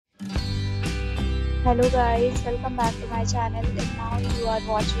Hello guys, welcome back to my channel and now you are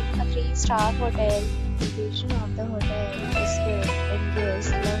watching a 3-star hotel. The location of the hotel is good and guests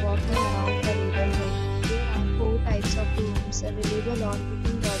love walking around the neighborhood. There are 4 types of rooms available on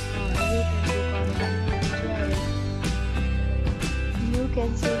booking.com. You can book online and enjoy it. You can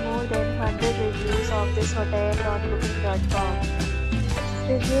see more than 100 reviews of this hotel on booking.com.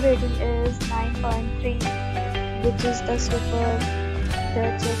 Review rating is 9.3, which is the super. The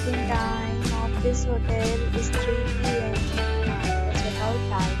check-in time of this hotel is 3 p.m. and the check-out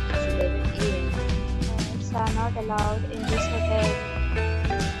time is 11 a.m. Pets are not allowed in this hotel.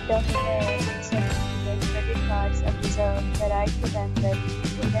 The hotel accepts credit cards and reserves the right to temporarily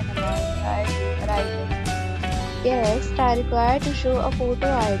hold an amount prior to arrival. Guests are required to show a photo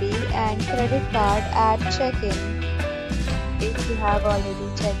ID and credit card at check-in. If you have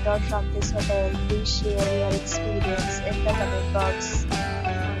already checked out from this hotel, please share your experience in the comment box.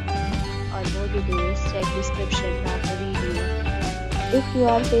 For more details, check description of the video. If you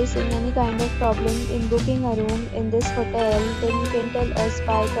are facing any kind of problem in booking a room in this hotel, then you can tell us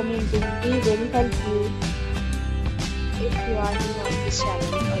by commenting. We will help you. If you are new on this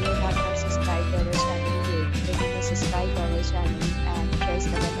channel or you have not subscribed our channel yet, then you may subscribe our channel and press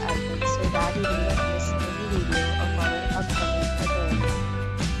the bell icon so that you will not miss any video of our upcoming hotel.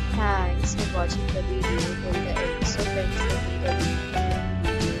 Thanks for watching the video till the end. So friends, let me tell you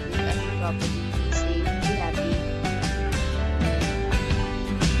property.